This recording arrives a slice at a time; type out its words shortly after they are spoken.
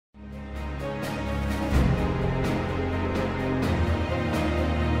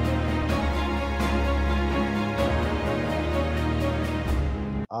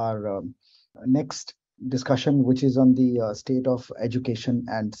our next discussion, which is on the state of education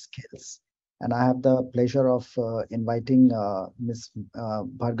and skills. And I have the pleasure of inviting Ms.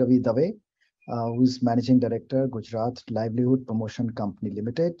 Bhargavi Dave, who is Managing Director, Gujarat Livelihood Promotion Company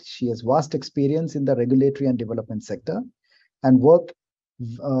Limited. She has vast experience in the regulatory and development sector and worked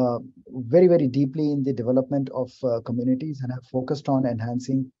very, very deeply in the development of communities and have focused on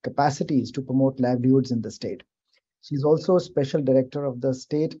enhancing capacities to promote livelihoods in the state. She is also Special Director of the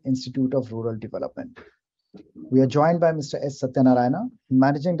State Institute of Rural Development. We are joined by Mr. S. Satyanarayana,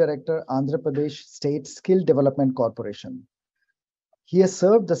 Managing Director, Andhra Pradesh State Skill Development Corporation. He has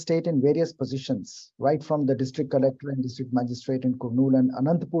served the state in various positions, right from the District Collector and District Magistrate in Kurnool and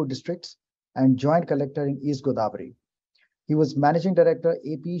Anantapur districts, and Joint Collector in East Godavari. He was Managing Director,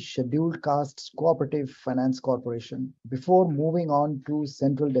 AP Scheduled Castes Cooperative Finance Corporation, before moving on to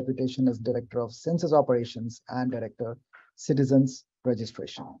Central Deputation as Director of Census Operations and Director, Citizens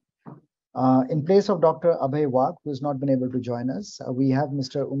Registration. In place of Dr. Abhay Wagh, who has not been able to join us, we have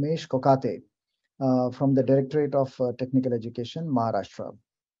Mr. Umesh Kokate from the Directorate of Technical Education, Maharashtra.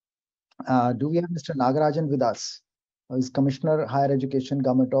 Do we have Mr. Nagarajan with us, who is Commissioner Higher Education,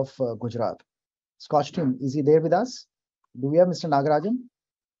 Government of Gujarat? SKOCH team, is he there with us? Do we have Mr. Nagarajan?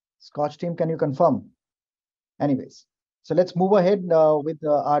 SKOCH team, can you confirm? Anyways, so let's move ahead with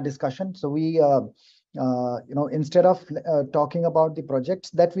our discussion. So we, instead of talking about the projects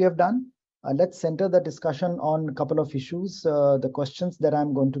that we have done, let's center the discussion on a couple of issues, the questions that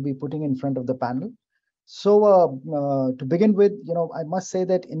I'm going to be putting in front of the panel. So to begin with, I must say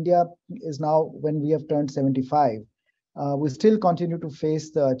that India is now, when we have turned 75, we still continue to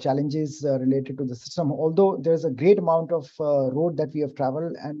face the challenges related to the system, although there's a great amount of road that we have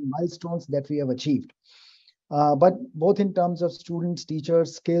traveled and milestones that we have achieved. But both in terms of students,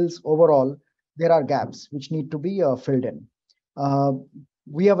 teachers, skills, overall, there are gaps which need to be filled in.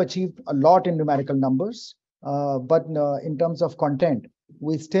 We have achieved a lot in numerical numbers, but in terms of content,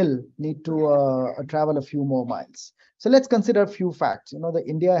 we still need to travel a few more miles. So let's consider a few facts. The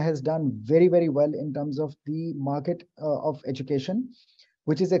India has done very, very well in terms of the market of education,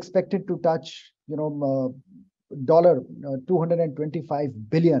 which is expected to touch, $225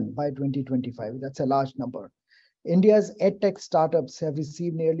 billion by 2025. That's a large number. India's edtech startups have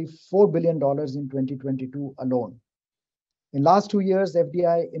received nearly $4 billion in 2022 alone. In last 2 years,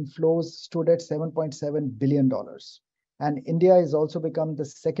 FDI inflows stood at $7.7 billion. And India has also become the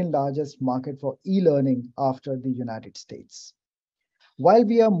second largest market for e-learning after the United States. While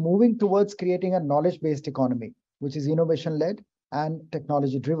we are moving towards creating a knowledge-based economy, which is innovation-led and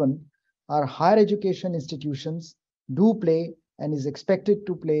technology-driven, our higher education institutions do play and is expected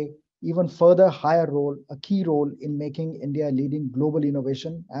to play even further higher role, a key role in making India a leading global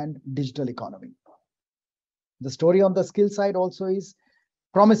innovation and digital economy. The story on the skill side also is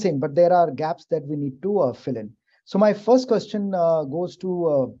promising, but there are gaps that we need to fill in. So my first question goes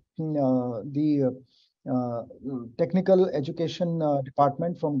to the Technical Education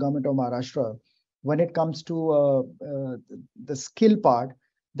Department from Government of Maharashtra. When it comes to the skill part,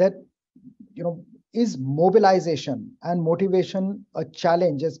 that is mobilization and motivation a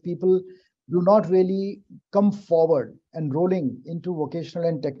challenge as people do not really come forward enrolling into vocational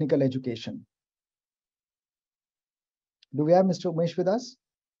and technical education? Do we have Mr. Umesh with us?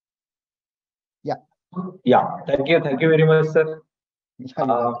 Yeah. Yeah, thank you very much, sir.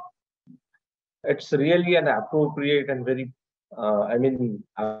 It's really an appropriate and very,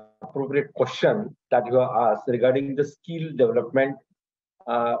 appropriate question that you have asked regarding the skill development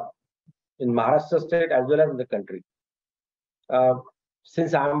in Maharashtra state as well as in the country.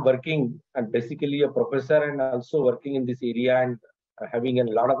 Since I'm working and basically a professor and also working in this area and having a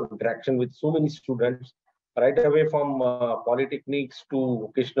lot of interaction with so many students, right away from polytechnics to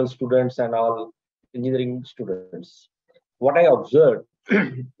vocational students and all engineering students. What I observed,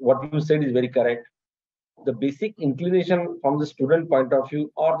 what you said is very correct. The basic inclination from the student point of view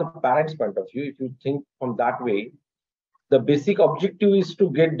or the parents' point of view, if you think from that way, the basic objective is to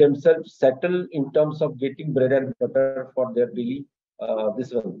get themselves settled in terms of getting bread and butter for their daily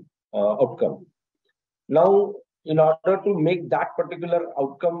outcome. Now, in order to make that particular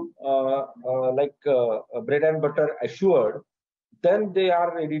outcome bread and butter assured, then they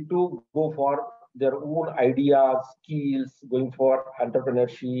are ready to go for their own ideas, skills, going for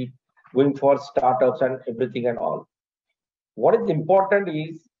entrepreneurship, going for startups and everything and all. What is important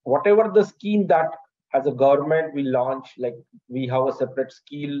is whatever the scheme that as a government we launch, like we have a separate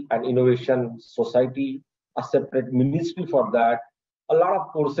skill and innovation society, a separate ministry for that, a lot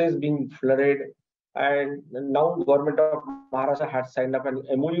of courses being flooded, and now government of Maharashtra has signed up an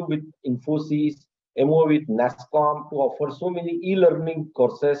MOU with Infosys MOU with NASSCOM to offer so many e-learning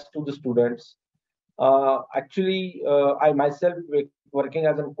courses to the students. Actually, I myself working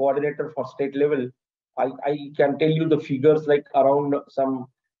as a coordinator for state level, I can tell you the figures like around some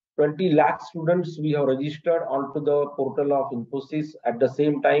 20 lakh students we have registered onto the portal of Infosys, at the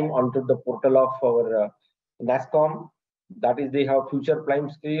same time onto the portal of our NASSCOM. That is, they have Future Prime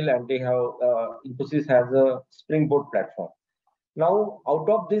Skill and they have Infosys has a Springboard platform. Now, out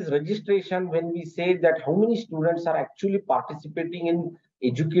of this registration, when we say that how many students are actually participating in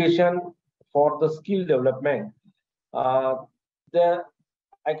education for the skill development, the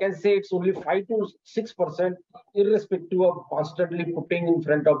I can say it's only 5 to 6%, irrespective of constantly putting in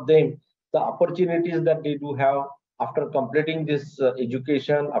front of them the opportunities that they do have after completing this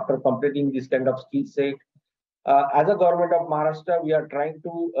education, after completing this kind of skill set. As a government of Maharashtra, we are trying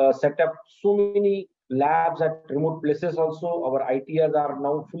to set up so many labs at remote places also. Our ITs are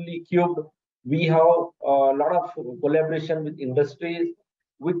now fully equipped. We have a lot of collaboration with industries.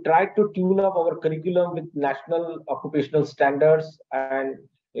 We try to tune up our curriculum with national occupational standards and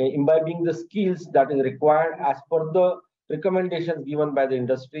imbibing the skills that is required as per the recommendations given by the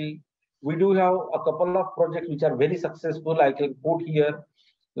industry. We do have a couple of projects which are very successful. I can quote here,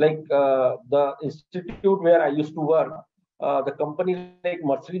 like the institute where I used to work, the company like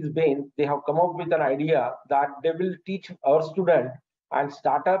Mercedes-Benz, they have come up with an idea that they will teach our student and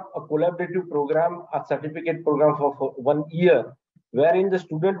start up a collaborative program, a certificate program for 1 year, wherein the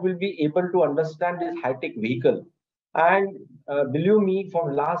student will be able to understand this high-tech vehicle. And believe me,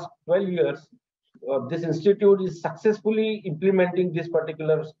 for last 12 years, this institute is successfully implementing this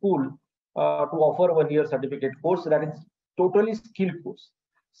particular school to offer 1 year certificate course that is totally skill course.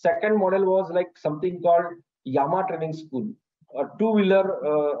 Second model was like something called Yama Training School, a two-wheeler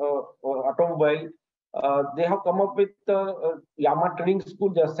automobile. They have come up with Yama Training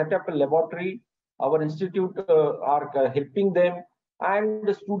School. They have set up a laboratory. Our institute are helping them. And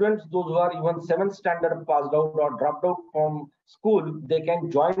the students, those who are even 7th standard passed out or dropped out from school, they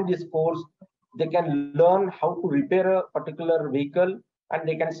can join this course. They can learn how to repair a particular vehicle and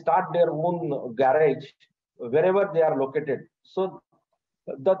they can start their own garage wherever they are located. So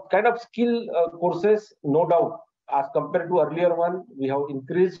the kind of skill courses, no doubt, as compared to earlier one, we have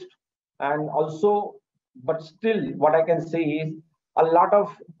increased. And also, but still, what I can say is a lot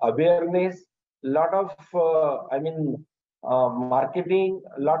of awareness, lot of, marketing,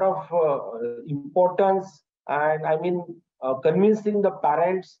 a lot of importance, and convincing the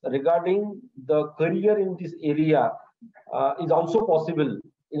parents regarding the career in this area is also possible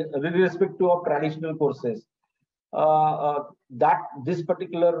with respect to our traditional courses. That this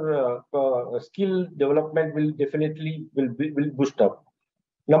particular skill development will definitely will boost up.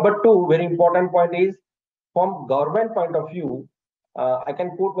 Number two, very important point is from government point of view. I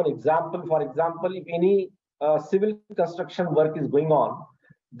can quote one example. For example, if any civil construction work is going on,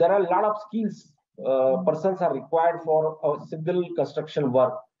 there are a lot of skills persons are required for a civil construction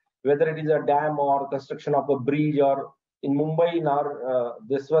work, whether it is a dam or construction of a bridge, or in Mumbai, in our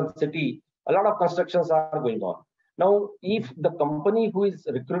this one city, a lot of constructions are going on. Now, if the company who is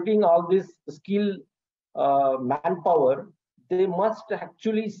recruiting all this skill manpower, they must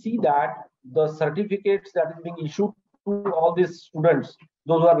actually see that the certificates that is being issued to all these students,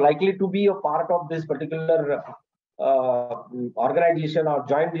 those who are likely to be a part of this particular organization or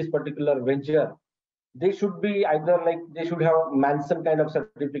join this particular venture, they should be either like they should have Manson kind of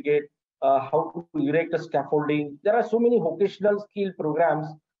certificate, how to erect a scaffolding. There are so many vocational skill programs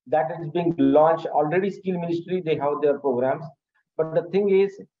that is being launched already. Skill Ministry, they have their programs, but the thing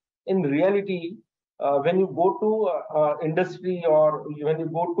is, in reality, when you go to industry or when you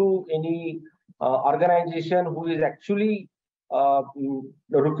go to any organization who is actually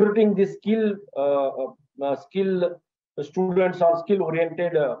recruiting this skill students or skill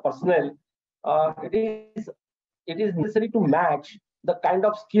oriented personnel, it is necessary to match the kind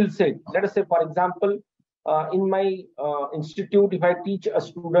of skill set. Let us say, for example, in my institute, if I teach a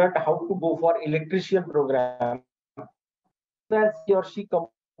student how to go for electrician program, as he or she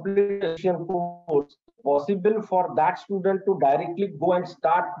complete electrician course, possible for that student to directly go and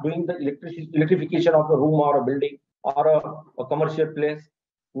start doing the electrification of a room or a building or a commercial place.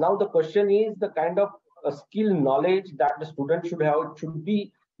 Now the question is the kind of skill knowledge that the student should have. It should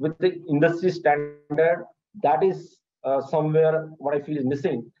be with the industry standard. That is somewhere what I feel is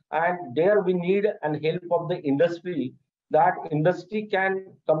missing. And there we need an help of the industry, that industry can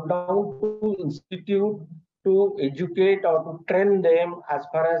come down to institute to educate or to train them as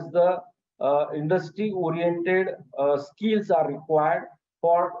far as the industry oriented skills are required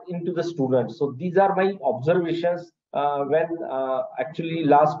for into the students. So these are my observations when actually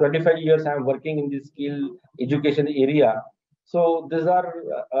last 25 years I am working in the skill education area. So these are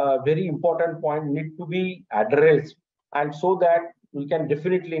very important point need to be addressed, and so that we can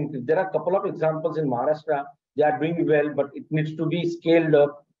definitely increase. There are a couple of examples in Maharashtra. They are doing well, but it needs to be scaled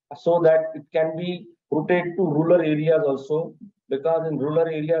up so that it can be routed to rural areas also. Because in rural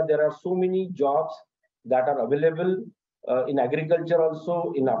area there are so many jobs that are available in agriculture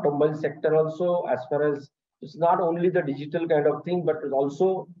also, in automobile sector also, as far as it's not only the digital kind of thing, but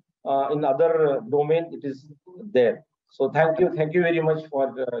also in other domain it is there. So thank you very much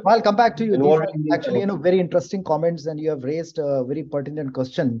for Well, I'll come back to you. These are involving in actually, very interesting comments, and you have raised a very pertinent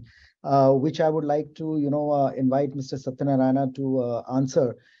question, which I would like to, invite Mr. Satyanarayana to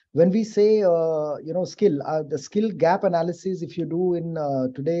answer. When we say, skill, the skill gap analysis, if you do in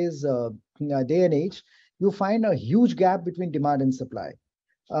today's day and age, you find a huge gap between demand and supply.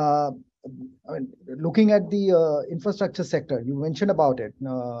 I mean, looking at the infrastructure sector, you mentioned about it,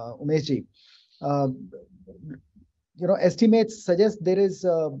 Umeshji. Estimates suggest there is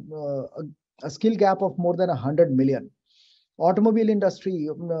a skill gap of more than 100 million. Automobile industry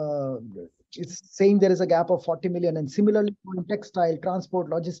is saying there is a gap of 40 million, and similarly in textile, transport,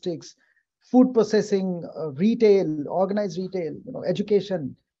 logistics, food processing, retail, organized retail,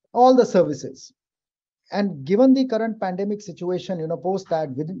 education, all the services. And given the current pandemic situation, post that,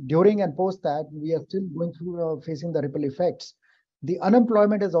 during and post that, we are still going through facing the ripple effects. The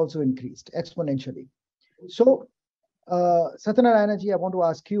unemployment has also increased exponentially. So, Satyanarayana ji, I want to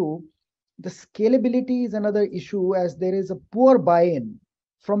ask you, the scalability is another issue, as there is a poor buy-in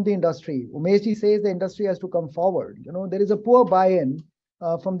from the industry. Umesh ji says the industry has to come forward. There is a poor buy-in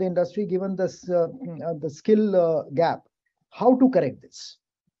from the industry given this the skill gap. How to correct this?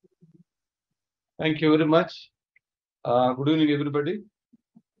 Thank you very much. Good evening, everybody.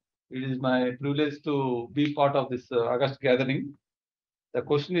 It is my privilege to be part of this August gathering. The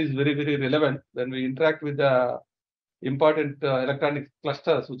question is very, very relevant when we interact with the important electronic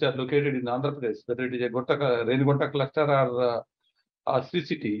clusters which are located in Andhra Pradesh, whether it is a Renigunta cluster or Sri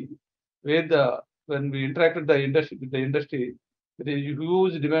City, where when we interact with the industry, there is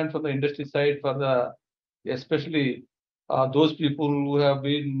huge demand from the industry side for the, especially those people who have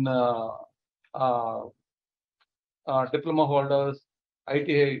been diploma holders,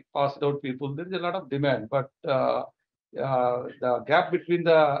 ITI passed out people. There is a lot of demand, but the gap between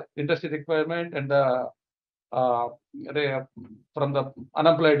the industry requirement and the from the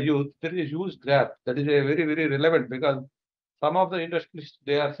unemployed youth, there is a huge gap. That is a very, very relevant, because some of the industries,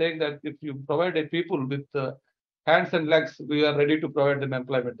 they are saying that if you provide a people with hands and legs, we are ready to provide them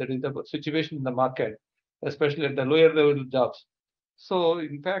employment. That is the situation in the market, especially at the lower level jobs. So,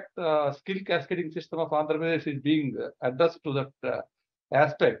 in fact, skill cascading system of Andhra Pradesh is being addressed to that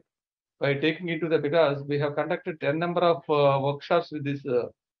aspect by taking into the, because we have conducted a number of workshops with these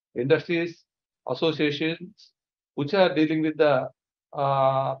industries, associations, which are dealing with the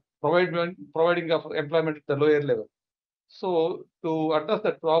providing of employment at the lower level. So, to address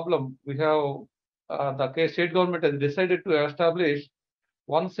that problem, we have the state government has decided to establish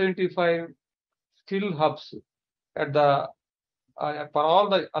 175 skill hubs at the for all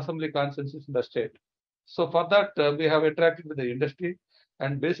the assembly constituencies in the state. So for that, we have interacted with the industry,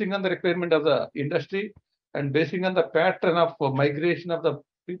 and basing on the requirement of the industry and basing on the pattern of migration of the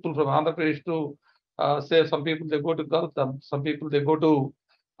people from Andhra Pradesh to, say, some people they go to Gulf, some people they go to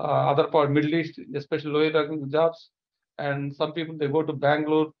other part, Middle East, especially lower jobs, and some people they go to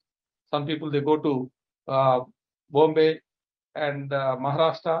Bangalore, some people they go to Bombay and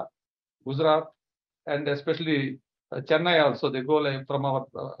Maharashtra, Gujarat, and especially Chennai also, they go like from our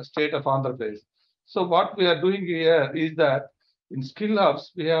state of Andhra Pradesh. So what we are doing here is that in skill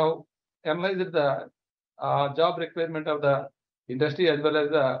hubs, we have analyzed the job requirement of the industry as well as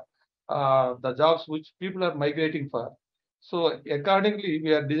the jobs which people are migrating for. So accordingly,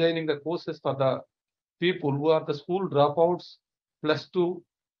 we are designing the courses for the people who are the school dropouts, +2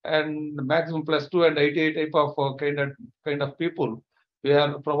 and maximum +2 and 88 type of kind of people. We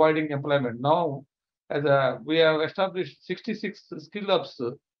are providing employment now. We have established 66 skill hubs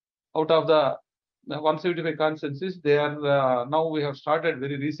out of the 175 consensus. They are now we have started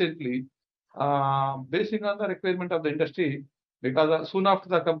very recently, basing on the requirement of the industry, because soon after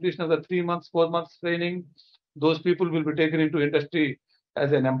the completion of the 3 months, 4 months training, those people will be taken into industry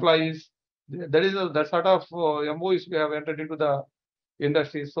as an employees. That is the sort of MOUs we have entered into the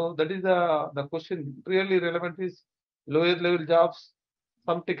industry. So that is the question. Really relevant is lower level jobs,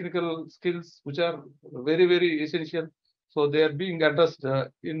 some technical skills which are very, very essential. So they are being addressed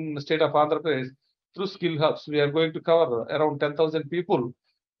in the state of Andhra Pradesh through skill hubs. We are going to cover around 10,000 people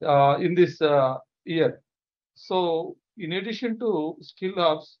in this year. So in addition to skill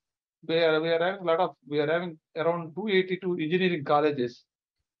hubs, we are having around 282 engineering colleges.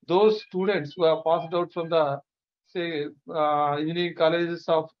 Those students who have passed out from the engineering colleges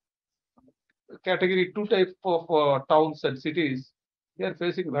of category 2 type of towns and cities, they are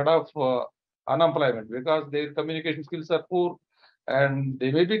facing a lot of unemployment because their communication skills are poor, and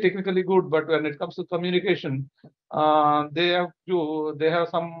they may be technically good, but when it comes to communication, they have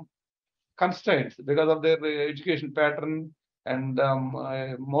some constraints because of their education pattern, and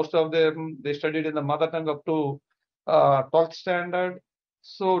most of them they studied in the mother tongue up to 12th standard.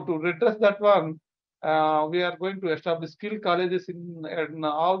 So to redress that one, we are going to establish skill colleges in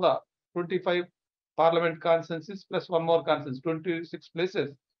all the 25 parliament consensus plus one more consensus, 26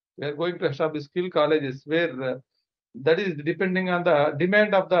 places. We are going to establish skill colleges where that is depending on the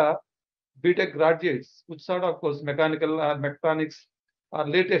demand of the BTech graduates, which sort of course mechanical or mechanics or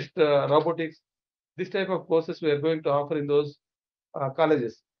latest robotics. This type of courses we are going to offer in those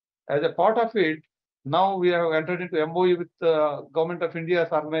colleges. As a part of it, now we have entered into MOU with Government of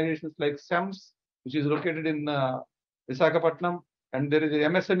India's organizations like SEMS, which is located in Visakhapatnam, and there is a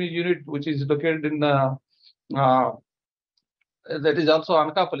MSME unit which is located in that is also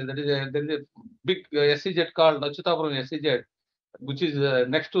Anakapalli. There is a big SEZ called Achutapuram SEZ, which is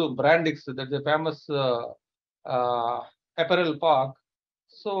next to Brandix. That's a famous apparel park.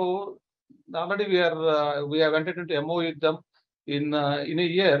 So already we have entered into MOU with them. In a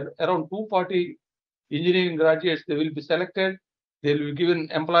year, around 240 engineering graduates they will be selected. They will be given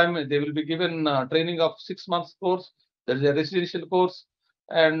employment. They will be given training of 6 months course. There is a residential course,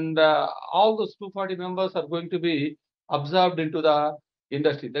 and all those 240 members are going to be absorbed into the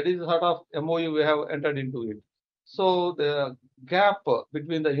industry. That is the sort of MOU we have entered into it. So the gap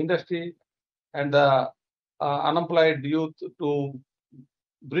between the industry and the unemployed youth, to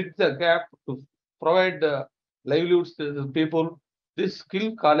bridge the gap, to provide livelihoods to the people, this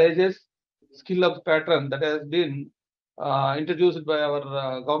skill colleges, skill hubs pattern that has been introduced by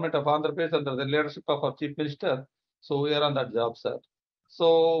our government of Andhra Pradesh under the leadership of our Chief Minister. So we are on that job, sir.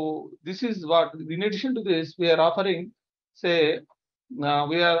 So this is what, in addition to this, we are offering, say,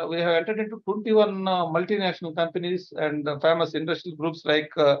 we have entered into 21 multinational companies and famous industrial groups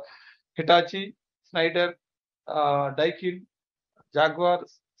like Hitachi, Schneider, Daikin, Jaguar,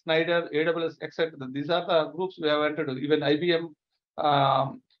 Schneider, AWS, etc. These are the groups we have entered. Even IBM,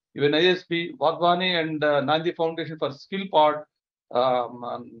 even ISB, Wadhwani, and Nandi Foundation for Skill Part,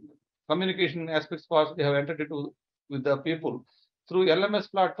 communication aspects parts, we have entered into with the people. Through LMS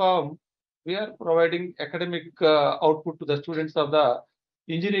platform, we are providing academic output to the students of the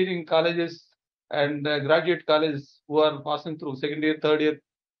engineering colleges and graduate colleges who are passing through second year, third year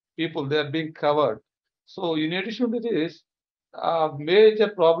people. They are being covered. So in addition to this, major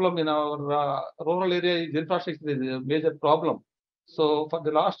problem in our rural area is infrastructure is a major problem. So for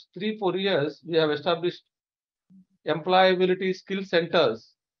the last 3-4 years, we have established employability skill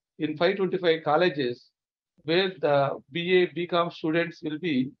centers in 525 colleges where the BA, BCom students will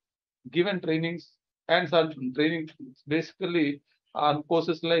be given trainings, hands-on training, basically on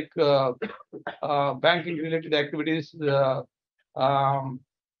courses like banking related activities.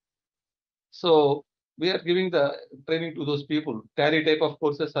 So we are giving the training to those people. Tally type of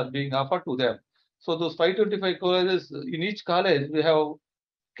courses are being offered to them. So those 525 colleges, in each college, we have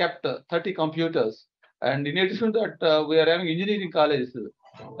kept 30 computers. And in addition to that, we are having engineering colleges.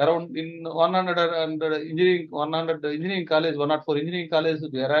 Around in 100 engineering college, 104 engineering colleges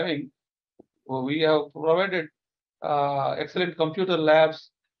we are having. We have provided excellent computer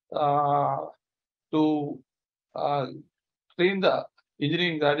labs to train the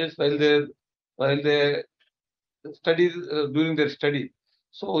engineering graduates while they study during their study.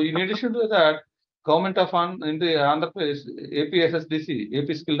 So in addition to that, Government of Andhra Pradesh, APSSDC,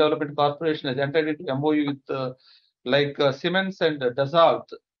 AP Skill Development Corporation, has entered into MOU with like Siemens and Dassault.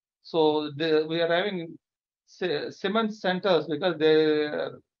 So we are having Siemens centers because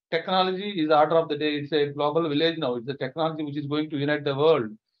their technology is the order of the day. It's a global village now. It's a technology which is going to unite the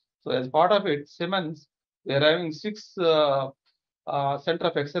world. So as part of it, Siemens, we are having 6 center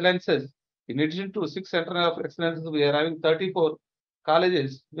of excellences. In addition to 6 center of excellences, we are having 34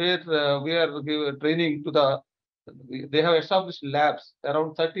 colleges where we are giving training to the. They have established labs,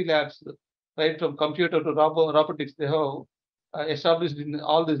 around 30 labs, right from computer to robotics. They have established in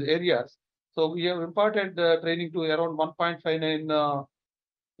all these areas. So we have imparted training to around 1.59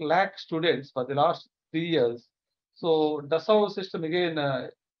 lakh students for the last 3 years. So Dassault system again,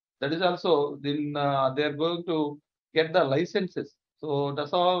 that is also then they are going to get the licenses. So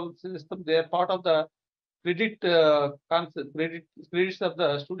Dassault system, they are part of the credit concept, credits of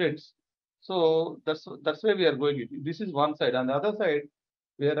the students. So that's why we are going. This is one side. On the other side,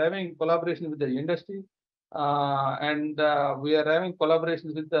 we are having collaboration with the industry, and we are having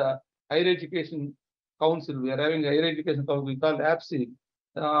collaborations with the higher education council. We are having higher education council. We call APSI.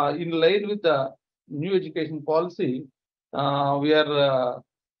 In line with the new education policy, we are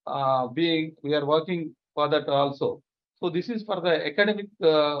working for that also. So this is for the academic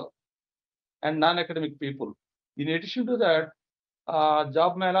and non-academic people. In addition to that,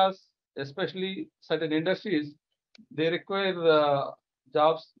 job melas, especially certain industries, they require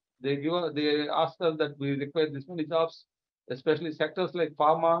jobs. They ask us that we require this many jobs, especially sectors like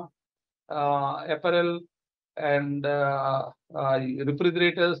pharma, apparel, and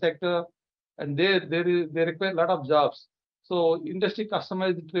refrigerator sector, and they require a lot of jobs. So industry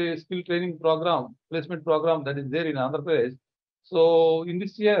customized skill training program, placement program that is there in Andhra Pradesh. So in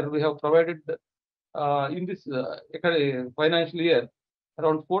this year we have provided in this financial year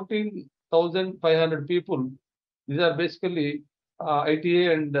around 14,500 people. These are basically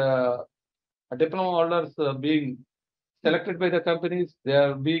ITA and diploma holders being selected by the companies. They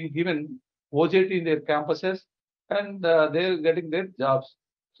are being given OJT in their campuses, and they are getting their jobs.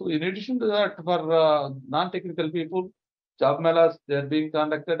 So in addition to that, for non-technical people, job melas, they are being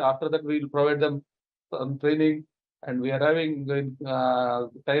conducted. After that, we will provide them some training, and we are having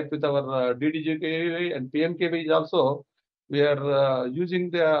type with our DDGK and PMKV also. We are using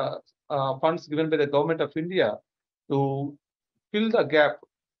the funds given by the government of India to fill the gap.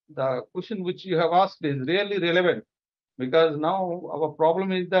 The question which you have asked is really relevant, because now our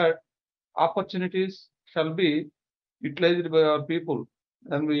problem is that opportunities shall be utilized by our people.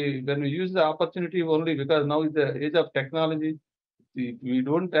 And when we use the opportunity only, because now is the age of technology, we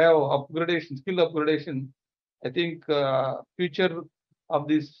don't have upgradation, skill upgradation. I think future of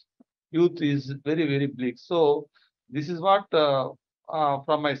this youth is very, very bleak. So this is what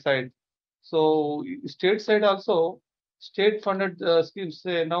from my side. So state side also, state funded schemes.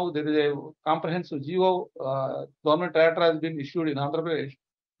 Say now there is a comprehensive GO government charter has been issued in Andhra Pradesh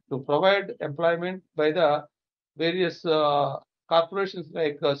to provide employment by the various corporations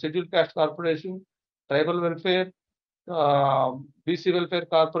like Scheduled Caste Corporation, Tribal Welfare, BC Welfare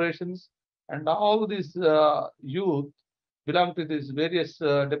Corporations, and all these youth belong to these various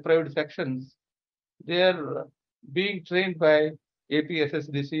deprived sections. They are being trained by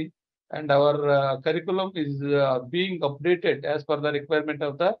APSSDC, and our curriculum is being updated as per the requirement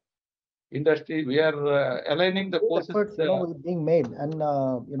of the industry. We are aligning the courses. Efforts, being made, and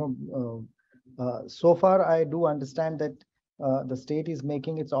so far I do understand that the state is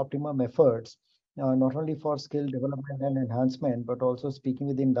making its optimum efforts, not only for skill development and enhancement, but also speaking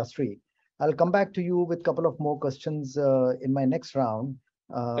with the industry. I'll come back to you with a couple of more questions in my next round.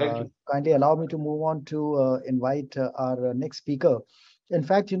 Kindly allow me to move on to invite our next speaker. In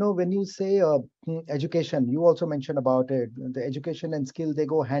fact, when you say education, you also mentioned about it. The education and skill, they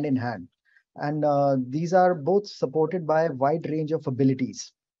go hand in hand. And these are both supported by a wide range of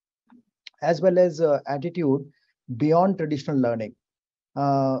abilities, as well as attitude beyond traditional learning.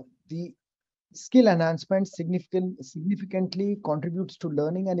 The skill enhancement significantly contributes to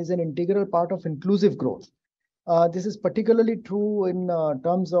learning and is an integral part of inclusive growth. This is particularly true in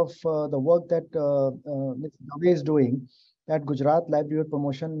terms of the work that Ms. Dave is doing at Gujarat Livelihood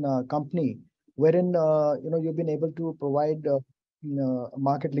Promotion Company, wherein you've been able to provide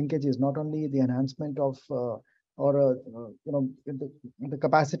market linkages, not only the enhancement of the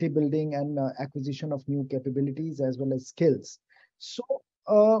capacity building and acquisition of new capabilities as well as skills. So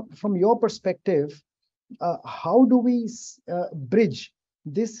from your perspective, how do we bridge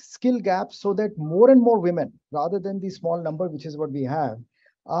this skill gap so that more and more women, rather than the small number, which is what we have,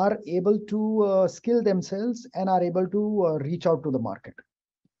 are able to skill themselves and are able to reach out to the market?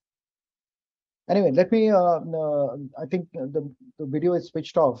 Anyway, let me, I think the video is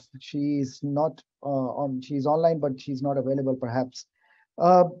switched off. She's not she's online, but she's not available perhaps.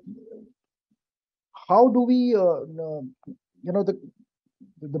 How do we, the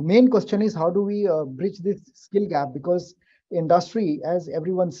main question is, how do we bridge this skill gap? Because industry, as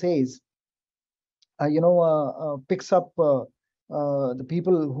everyone says, picks up the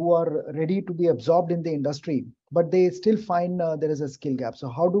people who are ready to be absorbed in the industry, but they still find there is a skill gap. So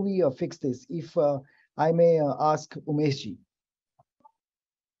how do we fix this? If I may ask Umeshji.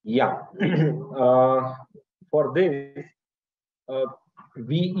 Yeah, for this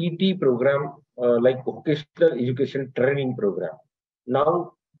VET program, like vocational education training program.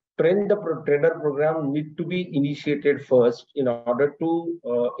 Now, trainer program need to be initiated first in order to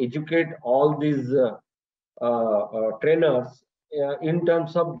educate all these trainers in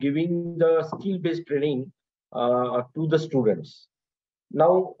terms of giving the skill-based training to the students.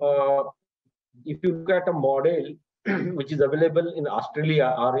 Now, if you look at a model which is available in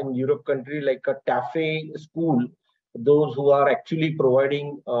Australia or in Europe country like a TAFE school, those who are actually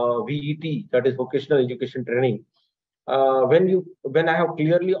providing VET, that is vocational education training. When I have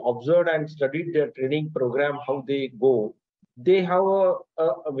clearly observed and studied their training program, how they go, they have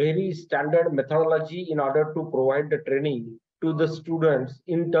a very standard methodology in order to provide the training to the students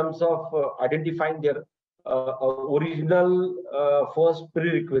in terms of identifying their original first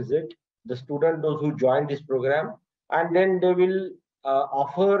prerequisite, the student, those who join this program, and then they will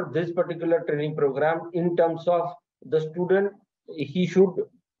offer this particular training program in terms of the student. He should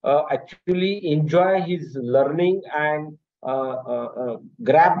actually enjoy his learning and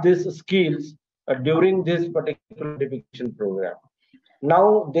grab these skills during this particular certification program.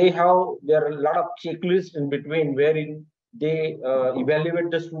 Now there are a lot of checklists in between wherein they evaluate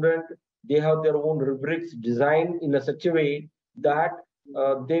the student. They have their own rubrics designed in such a way that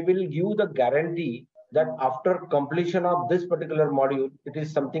they will give the guarantee that after completion of this particular module, it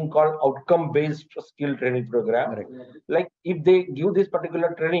is something called outcome-based skill training program. Correct. Like if they give this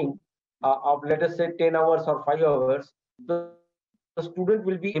particular training of, let us say, 10 hours or 5 hours, the student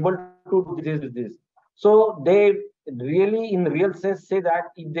will be able to do this. So they really, in real sense, say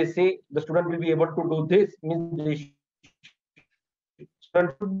that if they say the student will be able to do this, means they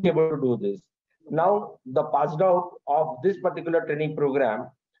student should be able to do this. Now, the passed out of this particular training program,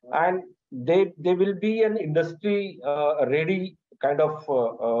 and they will be an industry ready kind of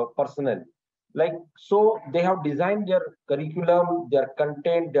personnel. Like, so they have designed their curriculum, their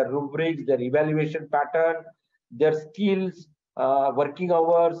content, their rubrics, their evaluation pattern, their skills, working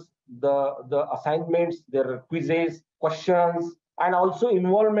hours, the assignments, their quizzes, questions, and also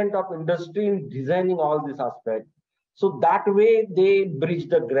involvement of industry in designing all these aspects. So that way they bridge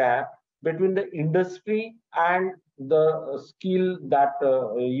the gap between the industry and the skill that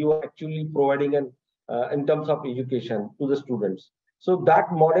you are actually providing in terms of education to the students. So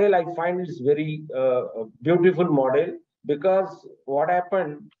that model I find is very beautiful model, because what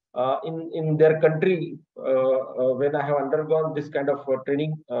happened in their country, when I have undergone this kind of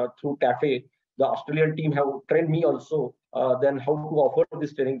training through TAFE, the Australian team have trained me also then how to offer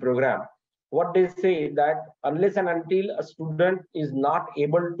this training program. What they say that unless and until a student is not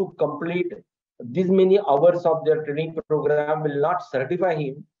able to complete these many hours of their training program, will not certify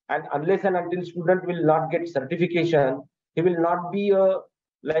him, and unless and until student will not get certification, he will not be a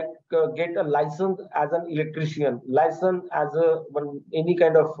get a license as an electrician, license as a any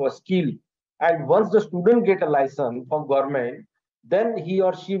kind of skill. And once the student get a license from government, then he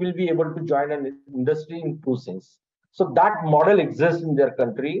or she will be able to join an industry in true sense. So that model exists in their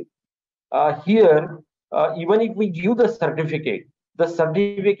country. Here, even if we give the certificate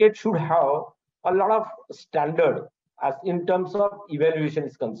should have a lot of standard as in terms of evaluation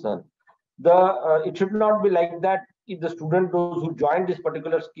is concerned. It should not be like that. If the student, those who join this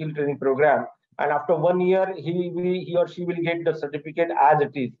particular skill training program, and after 1 year he or she will get the certificate as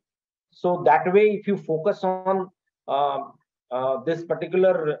it is. So that way, if you focus on this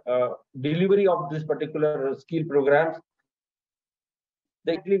particular delivery of this particular skill programs,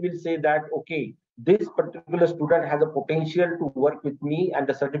 they will say that, okay, this particular student has a potential to work with me and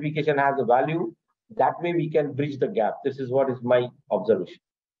the certification has a value. That way we can bridge the gap. This is what is my observation.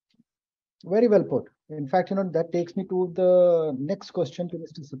 Very well put. In fact, that takes me to the next question to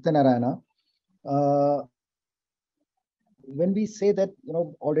Mr. Satyanarayana. When we say that,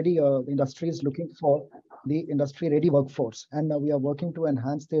 already the industry is looking for the industry ready workforce, and we are working to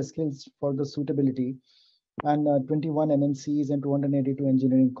enhance their skills for the suitability, and 21 MNCs and 282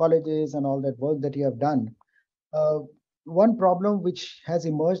 engineering colleges and all that work that you have done. One problem which has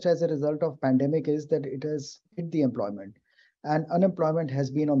emerged as a result of pandemic is that it has hit the employment, and unemployment has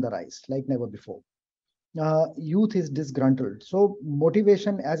been on the rise like never before. Youth is disgruntled. So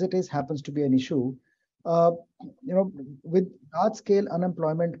motivation as it is happens to be an issue. With large scale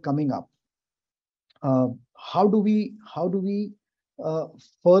unemployment coming up, how do we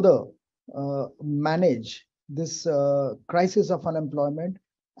further manage this crisis of unemployment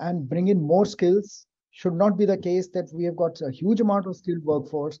and bring in more skills? Should not be the case that we have got a huge amount of skilled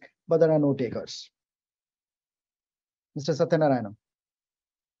workforce, but there are no takers. Mr. Satyanarayana.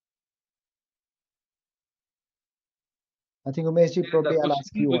 I think Umeshji, probably I'll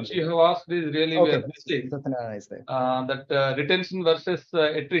ask you. Which you have asked is really okay. Satyanarayana is there. That retention versus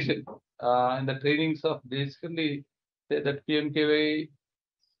attrition in the trainings of basically that PMKY,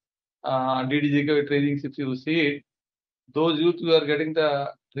 DDJKY trainings, if you see it, those youth who are getting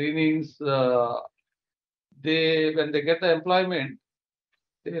the trainings, when they get the employment,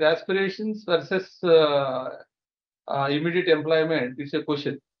 their aspirations versus immediate employment is a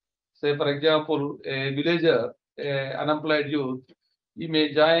question. Say, for example, a villager, unemployed youth, he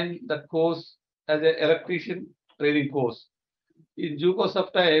may join that course as an electrician training course. In due course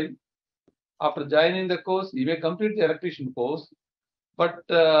of time, after joining the course, he may complete the electrician course, but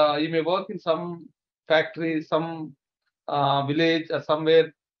he may work in some factory, some village or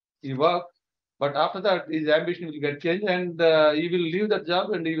somewhere he work. But after that, his ambition will get changed and he will leave that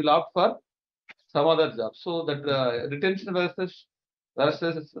job and he will opt for some other job. So that retention versus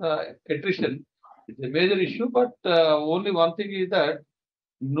attrition is a major issue. But only one thing is that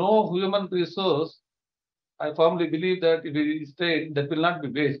no human resource, I firmly believe that if it is trained, that will not be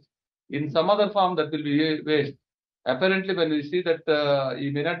waste. In some other form, that will be waste. Apparently, when we see that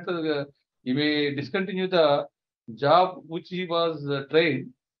he may discontinue the job which he was trained,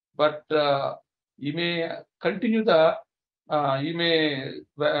 but he may continue the, he may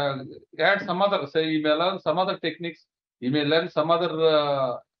add some other, say, he may learn some other techniques, he may learn some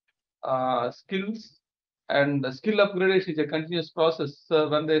other skills, and the skill upgradation is a continuous process.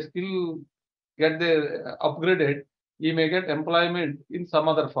 When the skill get upgraded, he may get employment in some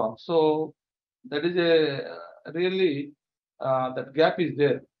other form. So that is a really that gap is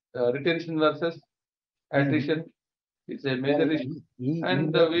there. Retention versus attrition is a major issue.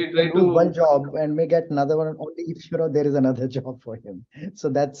 And we try to lose one job and may get another one only if there is another job for him. So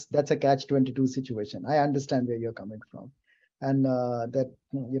that's a catch-22 situation. I understand where you're coming from, and that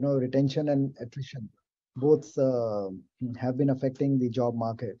retention and attrition both have been affecting the job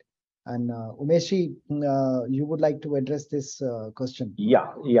market. And Umeshi, you would like to address this question?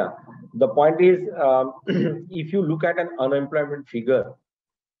 Yeah. The point is, if you look at an unemployment figure,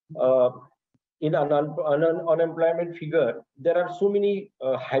 in an unemployment figure, there are so many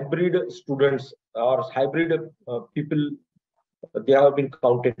hybrid students or hybrid people. They have been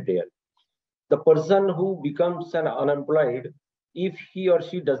counted there. The person who becomes an unemployed, if he or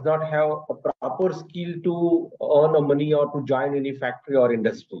she does not have a proper skill to earn a money or to join any factory or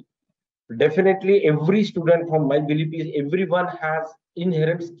industry, definitely every student, from my belief, is everyone has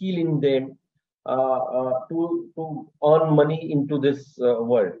inherent skill in them to earn money into this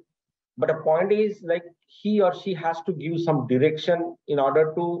world. But the point is, like, he or she has to give some direction in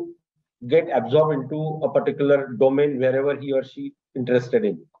order to get absorbed into a particular domain wherever he or she interested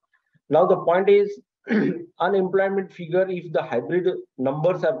in. Now the point is, unemployment figure, if the hybrid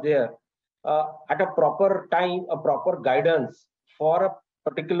numbers are there, at a proper time, a proper guidance for a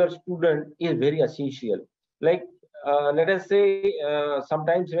particular student is very essential. Like, let us say,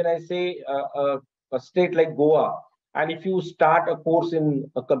 sometimes when I say a state like Goa, and if you start a course in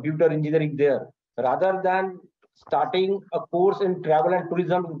computer engineering there, rather than starting a course in travel and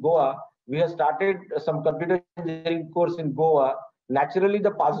tourism in Goa, we have started some computer engineering course in Goa. Naturally,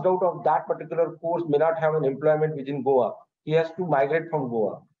 the passed out of that particular course may not have an employment within Goa. He has to migrate from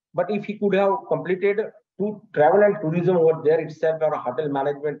Goa. But if he could have completed to travel and tourism over there itself, or a hotel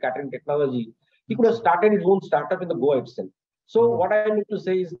management, catering technology, he could have started his own startup in the Goa itself. So what I need to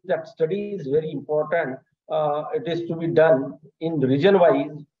say is that study is very important. It is to be done in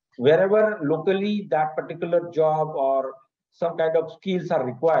region-wise, wherever locally that particular job or some kind of skills are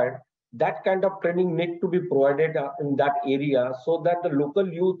required. That kind of training need to be provided in that area, so that the local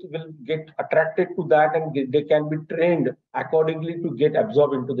youth will get attracted to that and they can be trained accordingly to get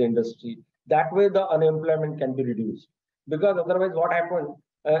absorbed into the industry. That way the unemployment can be reduced. Because otherwise what happens,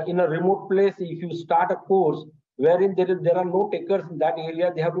 in a remote place, if you start a course wherein there are no takers in that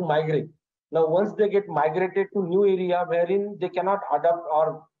area, they have to migrate. Now once they get migrated to new area wherein they cannot adapt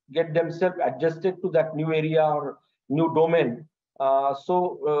or get themselves adjusted to that new area or new domain,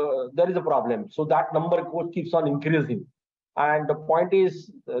 there is a problem. So that number keeps on increasing. And the point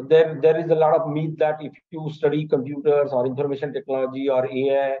is, there is a lot of myth that if you study computers or information technology or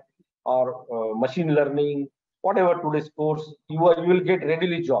AI or machine learning, whatever today's course, you will get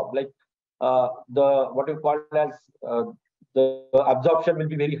readily job. Like what you call as the absorption will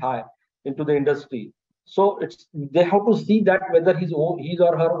be very high into the industry. So they have to see that whether his or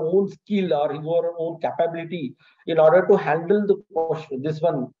her own skill or his or her own capability in order to handle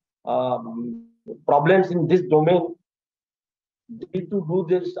problems in this domain, need to do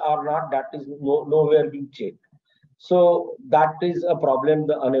this or not, that is nowhere being checked. So that is a problem.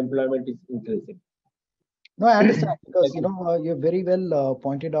 The unemployment is increasing. No, I understand, because you very well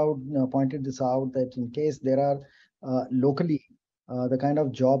pointed this out, that in case there are locally the kind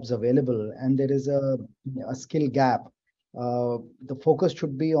of jobs available and there is a skill gap, the focus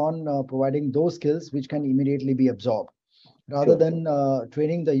should be on providing those skills which can immediately be absorbed, rather than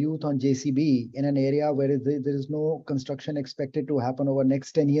training the youth on JCB in an area where there is no construction expected to happen over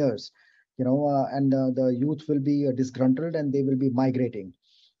next 10 years, and the youth will be disgruntled and they will be migrating.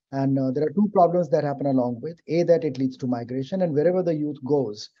 And there are two problems that happen along with. A, that it leads to migration, and wherever the youth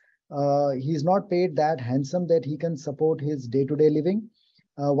goes, he's not paid that handsome that he can support his day-to-day living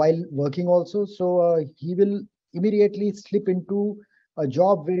while working also. So he will immediately slip into a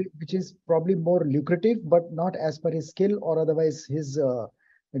job which is probably more lucrative, but not as per his skill or otherwise his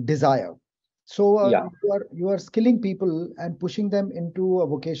desire. So you are skilling people and pushing them into a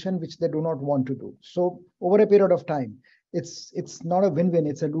vocation which they do not want to do. So over a period of time, it's not a win-win,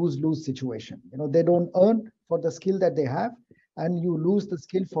 it's a lose-lose situation. They don't earn for the skill that they have, and you lose the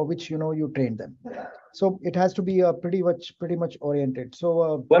skill for which you train them. So it has to be pretty much oriented.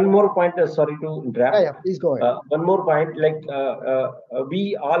 So one more point, sorry to interrupt. Yeah, please go ahead. One more point, like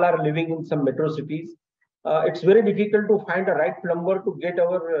we all are living in some metro cities. It's very difficult to find a right plumber to get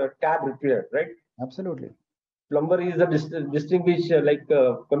our tap repaired, right? Absolutely. Plumber is a distinguished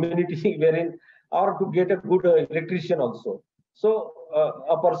community wherein, or to get a good electrician also. So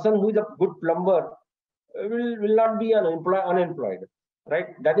a person who is a good plumber will not be unemployed, right?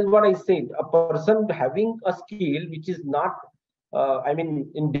 That is what I said. A person having a skill which is not,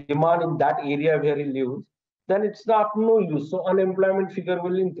 in demand in that area where he lives, then it's not no use. So unemployment figure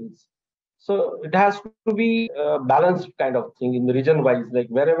will increase. So it has to be a balanced kind of thing in the region wise, like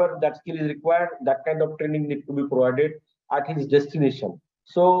wherever that skill is required, that kind of training needs to be provided at his destination.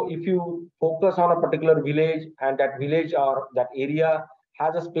 So if you focus on a particular village and that village or that area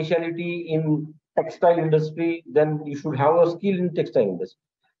has a specialty in textile industry, then you should have a skill in textile industry.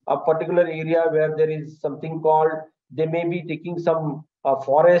 A particular area where there is something called, they may be taking some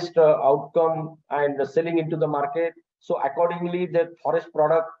forest outcome and selling into the market. So accordingly, the forest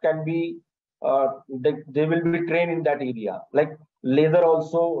product can be, they will be trained in that area. Like leather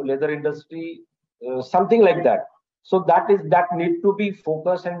also, leather industry, something like that. So that need to be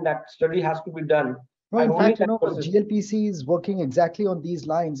focused, and that study has to be done. No, in fact, GLPC is working exactly on these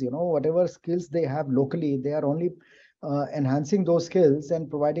lines. Whatever skills they have locally, they are only enhancing those skills and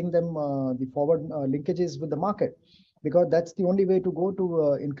providing them the forward linkages with the market, because that's the only way to go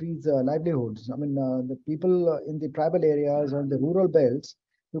to increase livelihoods. The people in the tribal areas or the rural belts,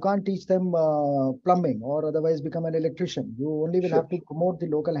 you can't teach them plumbing or otherwise become an electrician. You only will have to promote the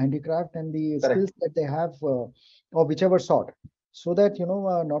local handicraft and the skills that they have of whichever sort, so that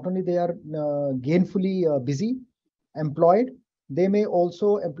not only they are gainfully busy, employed, they may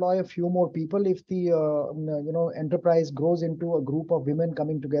also employ a few more people if the enterprise grows into a group of women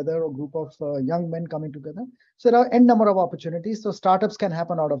coming together or group of young men coming together. So there are n number of opportunities. So startups can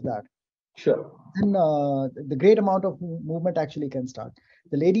happen out of that. Sure. Then the great amount of movement actually can start.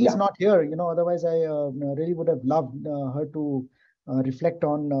 The lady is not here, otherwise I really would have loved her to reflect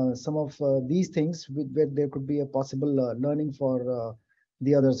on some of these things where there could be a possible learning for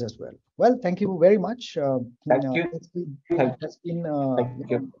the others as well. Well, thank you very much. Thank you. That's been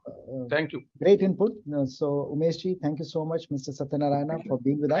thank you. Great input. So Umeshji, thank you so much, Mr. Satyanarayana, for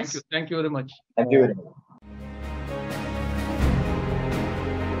being with us. Thank you very much. Thank you very much.